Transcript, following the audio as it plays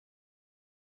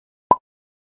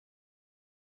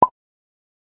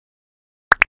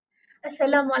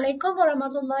Assalamualaikum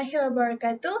warahmatullahi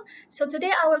wabarakatuh. So today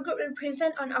our group will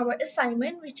present on our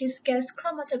assignment, which is gas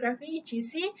chromatography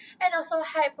 (GC) and also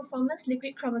high performance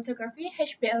liquid chromatography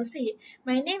 (HPLC).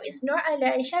 My name is Nur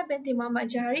Alia Aisha binti Muhammad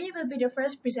Jahari will be the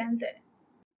first presenter.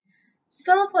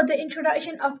 So for the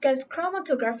introduction of gas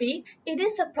chromatography, it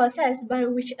is a process by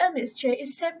which a mixture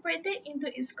is separated into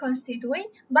its constituent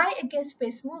by a gas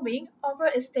phase moving over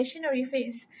a stationary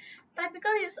phase.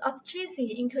 Typical use of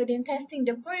GC including testing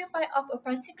the purity of a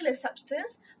particular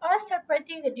substance or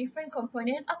separating the different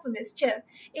components of a mixture.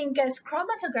 In gas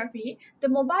chromatography, the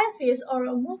mobile phase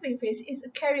or a moving phase is a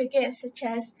carrier gas such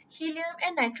as helium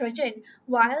and nitrogen,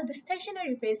 while the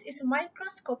stationary phase is a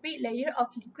microscopic layer of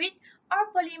liquid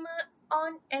or polymer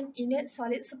on an inert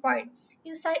solid support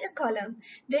inside a column.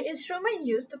 The instrument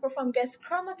used to perform gas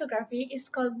chromatography is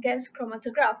called gas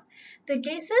chromatograph. The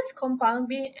gaseous compound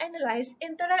being analyzed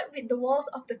interact with the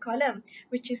walls of the column,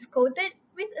 which is coated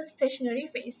with a stationary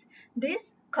phase.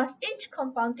 This causes each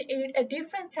compound to emit a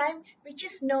different time, which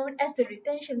is known as the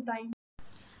retention time.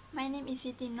 My name is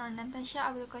Siti Nur Natasha.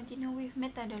 I will continue with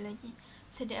methodology.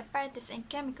 So the apparatus and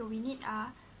chemical we need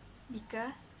are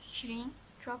beaker, shrink,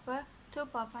 dropper,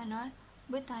 2-propanol,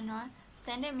 butanol,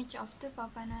 standard mixture of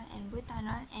 2-propanol and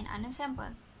butanol, and another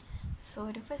sample. So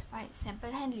the first part,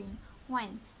 sample handling.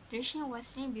 1. The reagent was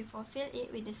strained before fill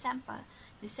it with the sample.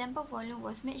 The sample volume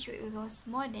was made sure it was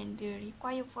more than the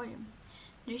required volume.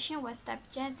 The reagent was tapped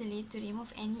gently to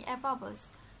remove any air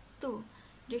bubbles. 2.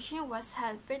 The reagent was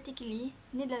held vertically,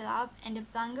 needle up, and the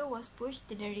plunger was pushed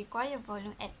to the required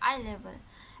volume at eye level.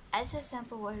 Excess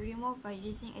sample was removed by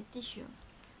using a tissue.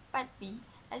 Part B.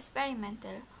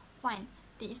 Experimental. 1.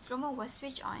 The instrument was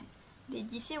switched on. The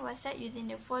GC was set using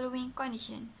the following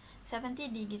condition: 70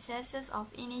 degrees Celsius of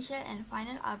initial and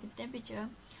final oven temperature,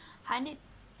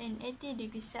 180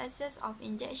 degrees Celsius of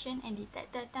injection and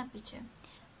detector temperature.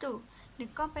 2. The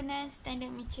component,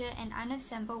 standard mixture, and another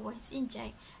sample was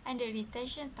injected, and the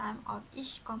retention time of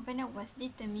each component was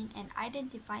determined and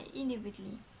identified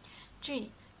individually.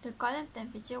 3. The column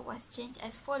temperature was changed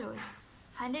as follows: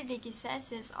 100 degrees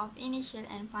Celsius of initial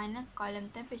and final column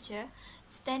temperature.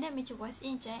 Standard mixture was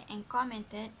injected and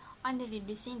commented on the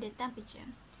reducing the temperature.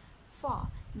 4.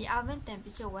 The oven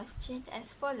temperature was changed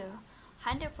as follows: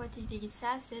 140 degrees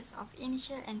Celsius of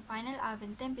initial and final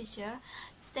oven temperature.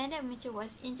 Standard mixture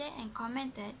was injected and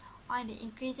commented on the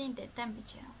increasing the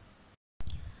temperature.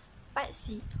 Part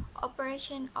C.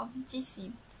 Operation of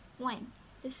GC. 1.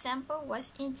 The sample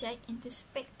was injected into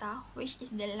spectra, which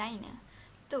is the liner.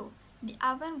 2. The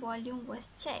oven volume was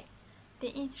checked. The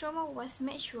instrument was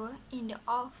measured in the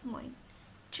off mode.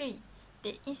 3.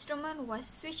 The instrument was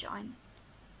switched on.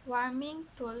 Warming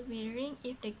tool will ring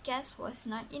if the gas was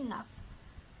not enough.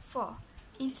 4.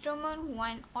 Instrument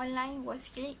 1 online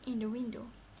was clicked in the window.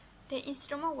 The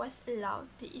instrument was allowed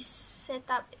to set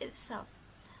up itself.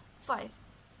 5.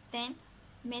 10.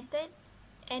 Method.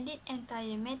 Edit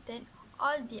entire method.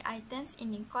 All the items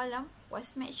in the column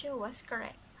was made sure was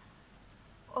correct.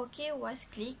 OK was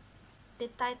clicked. The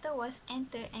title was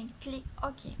entered and click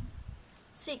OK.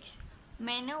 6.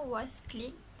 Menu was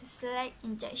clicked to select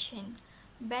injection.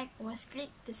 Back was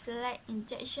clicked to select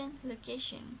injection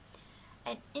location.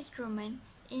 At instrument,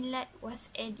 inlet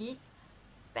was added.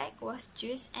 Back was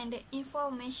chosen and the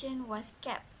information was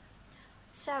kept.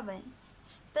 7.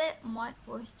 Split mode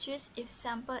was chosen if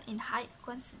sample in high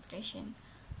concentration.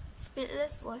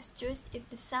 Splitless was chosen if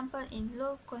the sample in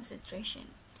low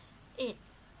concentration. 8.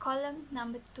 Column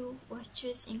number 2 was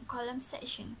chosen in column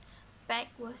section. Back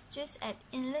was chosen at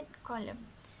inlet column.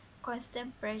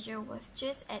 Constant pressure was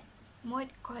chosen at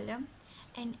mode column,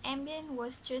 and ambient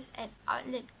was chosen at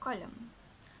outlet column.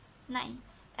 9.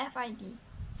 FID.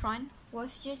 Front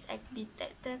was used at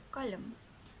detector column.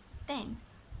 10.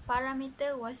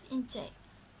 Parameter was injected.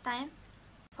 Time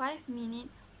 5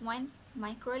 minutes 1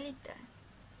 microliter.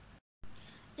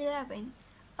 11.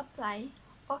 Apply.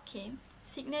 OK.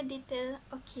 Signal detail.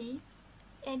 OK.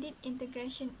 Edit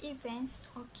integration events.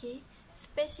 OK.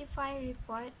 Specify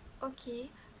report. OK.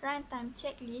 Runtime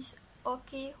checklist.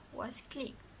 OK was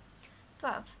clicked.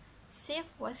 12. Save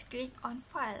was clicked on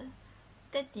file.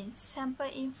 13. Sample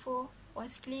info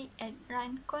was clicked at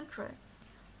run control.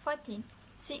 14.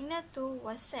 Signal to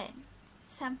was set.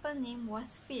 Sample name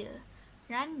was filled.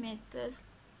 Run method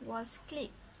was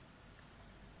clicked.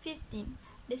 15.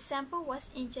 The sample was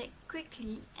injected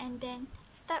quickly and then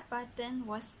start button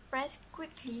was pressed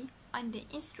quickly on the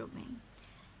instrument.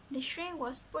 The shrink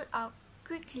was pulled out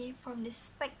quickly from the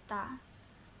spectra.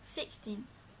 16.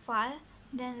 File,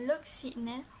 then log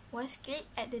signal was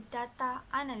clicked at the data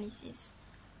analysis.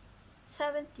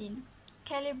 17.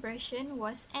 Calibration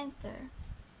was entered.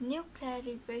 New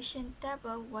calibration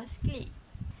table was clicked.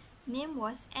 Name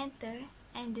was entered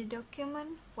and the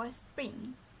document was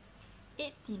printed.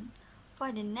 18.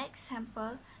 For the next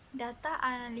sample, data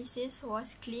analysis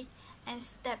was clicked and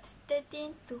steps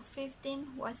 13 to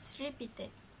 15 was repeated.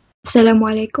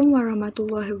 Assalamualaikum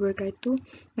warahmatullahi wabarakatuh.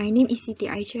 My name is Siti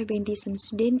Aisyah binti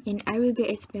Samsudin and I will be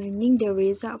explaining the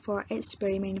result for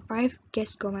experiment 5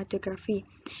 gas chromatography.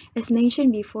 As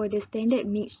mentioned before, the standard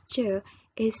mixture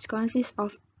consists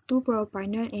of 2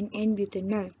 propanol and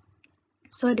N-butanol.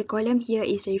 So the column here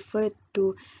is referred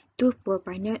to 2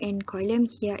 propanol and column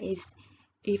here is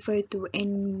referred to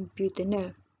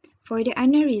N-butanol. For the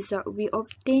other result, we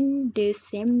obtain the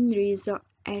same result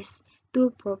as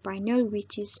 2 propanol,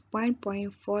 which is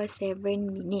 1.47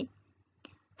 minute.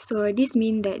 So this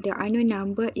means that the unknown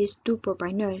number is 2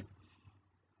 propanol.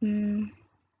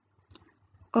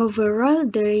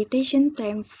 Overall, the retention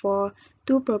time for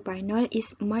 2 propanol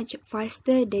is much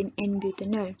faster than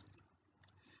N-butanol.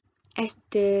 As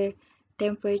the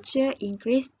temperature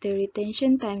increases, the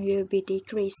retention time will be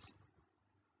decreased.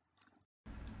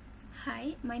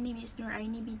 Hi, my name is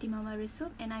Nuraini binti Mama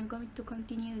Rusub and I'm going to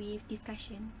continue with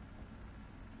discussion.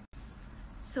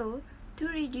 So, to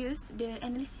reduce the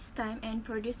analysis time and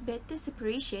produce better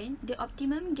separation, the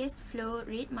optimum gas flow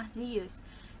rate must be used.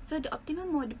 So, the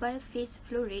optimum mobile phase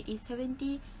flow rate is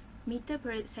 70 meter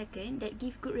per second that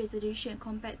give good resolution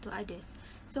compared to others.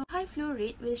 So, high flow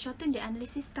rate will shorten the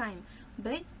analysis time,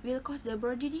 but will cause the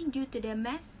broadening due to the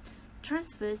mass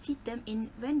transfer system in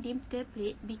when diameter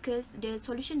plate because the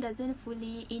solution doesn't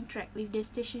fully interact with the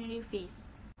stationary phase.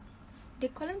 The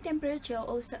column temperature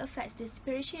also affects the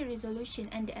separation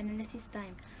resolution and the analysis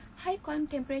time. High column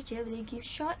temperature will give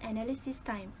short analysis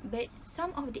time, but some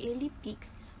of the early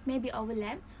peaks may be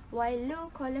overlapped, while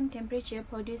low column temperature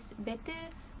produce better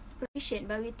separation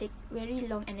but will take very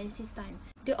long analysis time.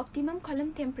 The optimum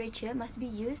column temperature must be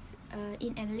used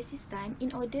in analysis time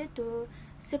in order to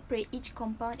separate each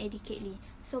compound adequately.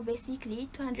 So basically,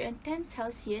 210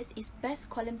 Celsius is best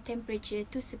column temperature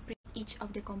to separate each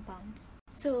of the compounds.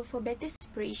 So for better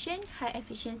separation, high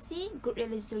efficiency, good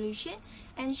resolution,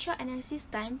 and short analysis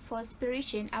time for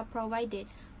separation are provided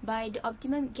by the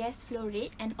optimum gas flow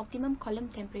rate and optimum column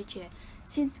temperature.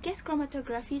 Since gas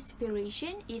chromatography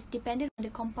separation is dependent on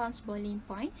the compound's boiling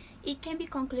point, it can be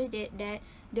concluded that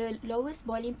the lowest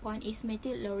boiling point is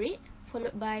methyl laurate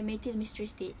followed by methyl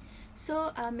methylstate.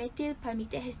 So methyl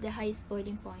palmitate has the highest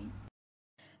boiling point.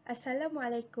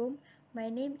 Assalamualaikum. My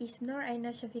name is Nur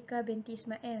Aina Shafika binti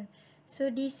Ismail.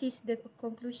 So this is the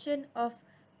conclusion of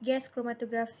gas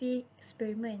chromatography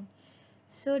experiment.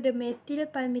 So the methyl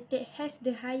palmitate has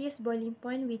the highest boiling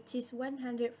point, which is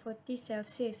 140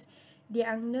 Celsius. The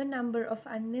unknown number of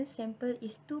unknown sample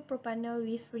is 2 propanol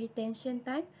with retention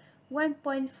time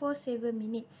 1.47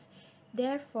 minutes.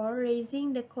 Therefore,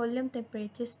 raising the column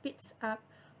temperature speeds up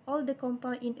all the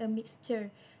compound in a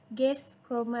mixture. Gas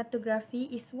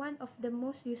chromatography is one of the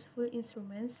most useful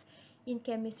instruments in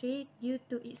chemistry due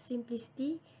to its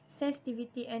simplicity,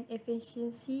 sensitivity, and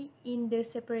efficiency in the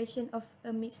separation of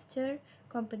a mixture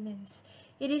components.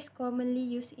 It is commonly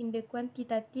used in the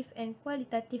quantitative and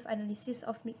qualitative analysis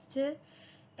of mixture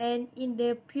and in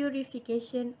the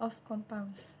purification of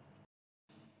compounds.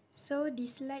 So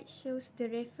this slide shows the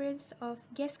reference of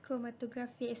gas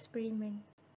chromatography experiment.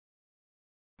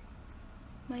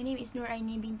 My name is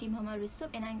Nuraini binti Muhammad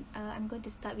Rusub and I'm going to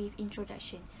start with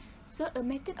introduction. So a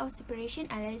method of separation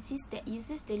analysis that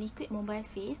uses the liquid mobile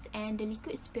phase and the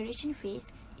liquid separation phase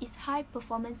is high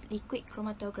performance liquid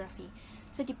chromatography.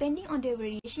 So depending on the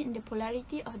variation in the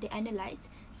polarity of the analytes,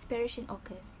 separation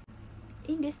occurs.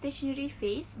 In the stationary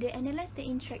phase, the analytes that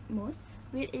interact most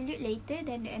will elute later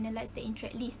than the analytes that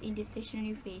interact least in the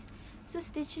stationary phase. So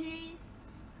stationary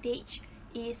stage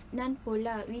is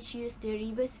non-polar, which use the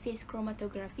reverse phase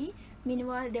chromatography.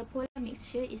 Meanwhile, the polar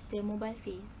mixture is the mobile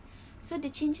phase. So the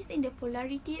changes in the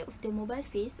polarity of the mobile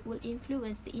phase will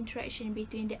influence the interaction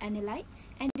between the analyte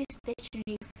and the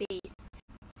stationary phase.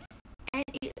 And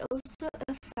it also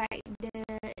affects the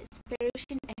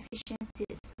separation efficiency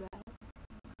as well.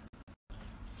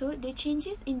 So the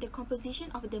changes in the composition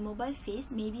of the mobile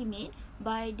phase may be made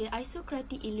by the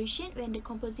isocratic elution when the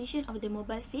composition of the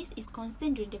mobile phase is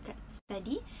constant during the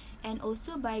study, and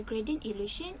also by gradient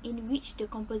elution in which the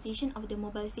composition of the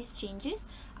mobile phase changes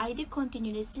either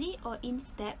continuously or in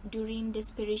step during the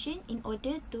separation in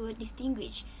order to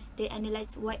distinguish the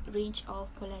analyte's wide range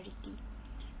of polarity.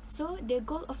 So the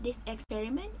goal of this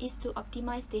experiment is to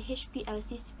optimize the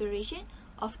HPLC separation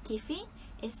of caffeine,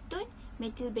 acetone,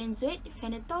 methyl benzoate,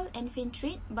 phenol, and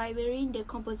phentrate by varying the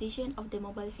composition of the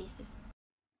mobile phases.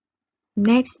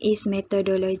 Next is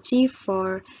methodology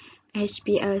for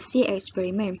HPLC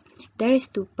experiment. There is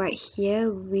two parts here,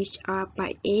 which are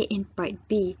part A and part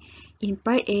B. In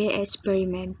part A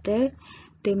experimental,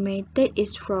 the method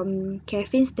is from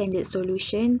caffeine standard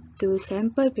solution to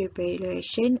sample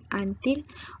preparation until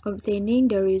obtaining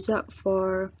the result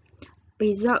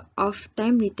of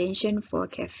time retention for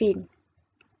caffeine.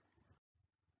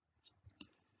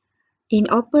 In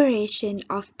operation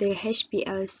of the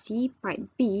HPLC part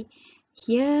B,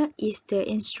 here is the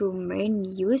instrument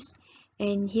used,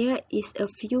 and here is a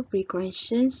few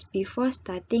precautions before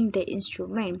starting the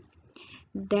instrument.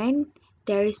 Then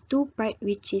there is two parts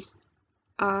which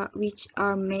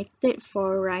are method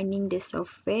for running the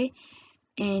software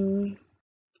and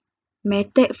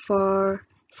method for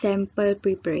sample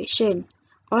preparation.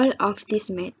 All of these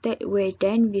methods were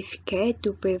done with care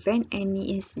to prevent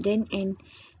any incident and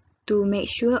to make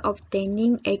sure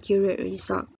obtaining accurate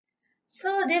results.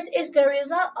 So this is the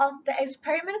result of the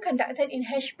experiment conducted in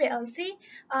HPLC.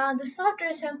 The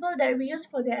software sample that we use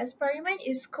for the experiment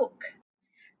is Cook.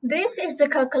 This is the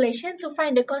calculation to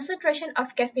find the concentration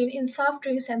of caffeine in soft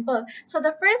drink sample. So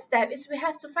the first step is we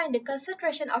have to find the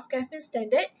concentration of caffeine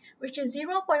standard, which is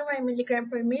 0.1 milligram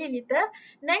per milliliter.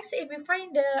 Next, if we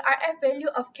find the RF value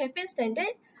of caffeine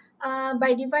standard,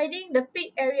 by dividing the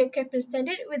peak area caffeine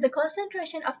standard with the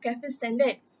concentration of caffeine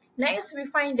standard. Next, we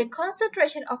find the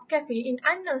concentration of caffeine in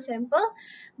unknown sample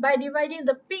by dividing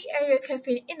the peak area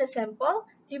caffeine in the sample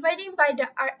dividing by the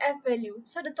RF value.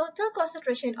 So the total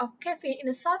concentration of caffeine in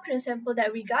the soft drink sample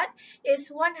that we got is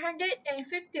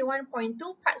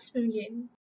 151.2 parts per million.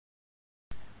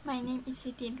 My name is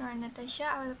Siti Nur Natasha.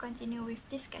 I will continue with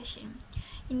discussion.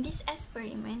 In this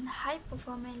experiment,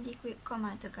 high-performance liquid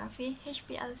chromatography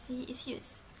 (HPLC) is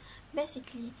used.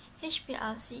 Basically,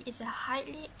 HPLC is a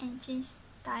highly enhanced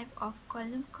type of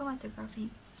column chromatography.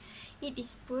 It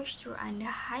is pushed through under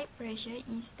high pressure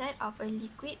instead of a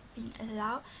liquid being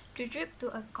allowed to drip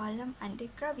to a column under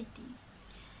gravity.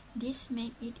 This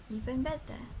makes it even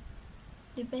better.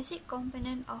 The basic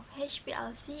component of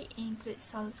HPLC includes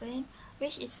solvent,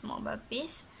 which is mobile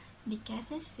piece,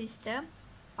 decantation system,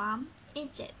 pump,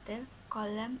 injector,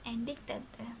 column, and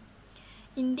detector.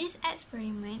 In this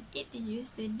experiment, it is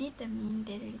used to determine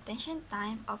the retention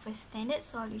time of a standard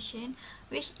solution,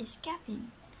 which is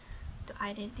caffeine, to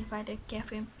identify the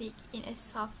caffeine peak in a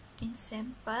soft drink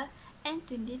sample, and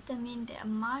to determine the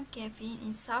amount of caffeine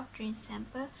in soft drink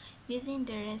sample using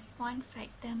the response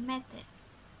factor method.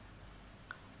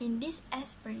 In this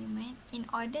experiment, in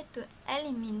order to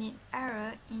eliminate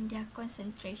error in their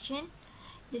concentration,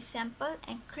 the sample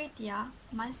and criteria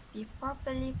must be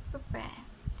properly prepared.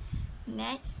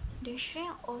 Next, the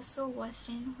shrink also was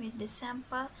shrink with the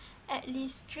sample at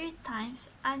least 3 times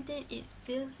until it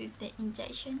filled with the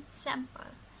injection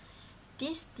sample.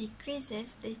 This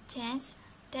decreases the chance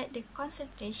that the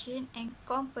concentration and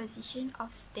composition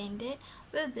of standard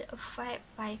will be affected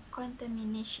by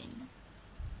contamination.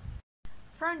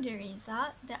 From the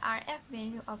result, the RF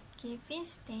value of caffeine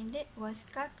standard was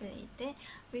calculated,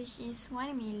 which is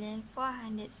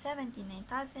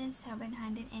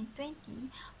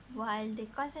 1,479,720, while the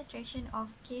concentration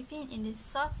of caffeine in the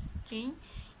soft drink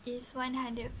is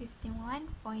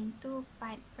 151.2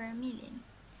 parts per million.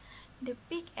 The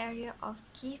peak area of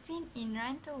caffeine in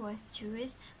round 2 was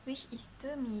chosen, which is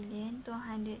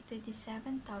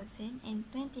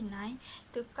 2,237,029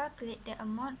 to calculate the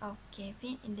amount of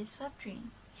caffeine in the soft drink.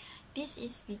 This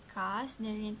is because the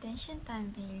retention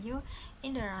time value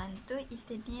in the round 2 is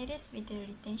the nearest with the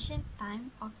retention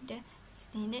time of the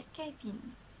standard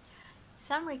caffeine.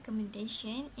 Some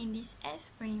recommendation in this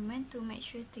experiment to make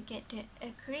sure to get the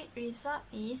accurate result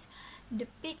is the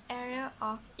peak area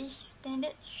of each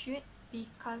standard should be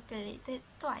calculated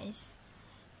twice.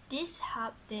 This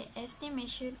helps the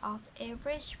estimation of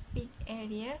average peak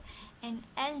area and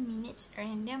eliminates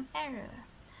random error.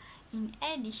 In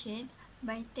addition,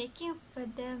 by taking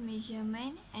further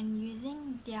measurement and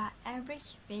using their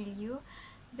average value,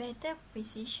 better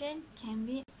precision can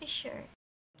be assured.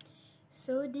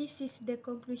 So this is the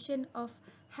conclusion of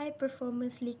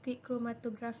high-performance liquid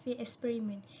chromatography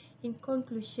experiment. In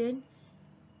conclusion,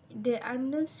 the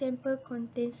unknown sample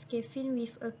contains caffeine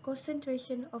with a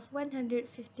concentration of 151.2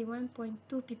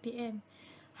 ppm.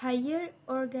 Higher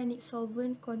organic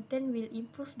solvent content will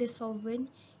improve the solvent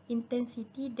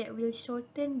intensity that will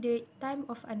shorten the time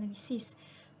of analysis.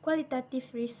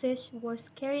 Qualitative research was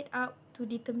carried out to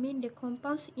determine the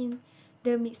compounds in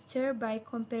the mixture by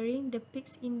comparing the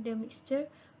peaks in the mixture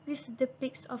with the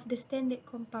peaks of the standard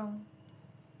compound.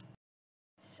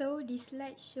 So this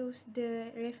slide shows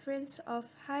the reference of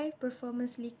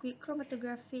high-performance liquid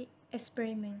chromatography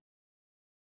experiment.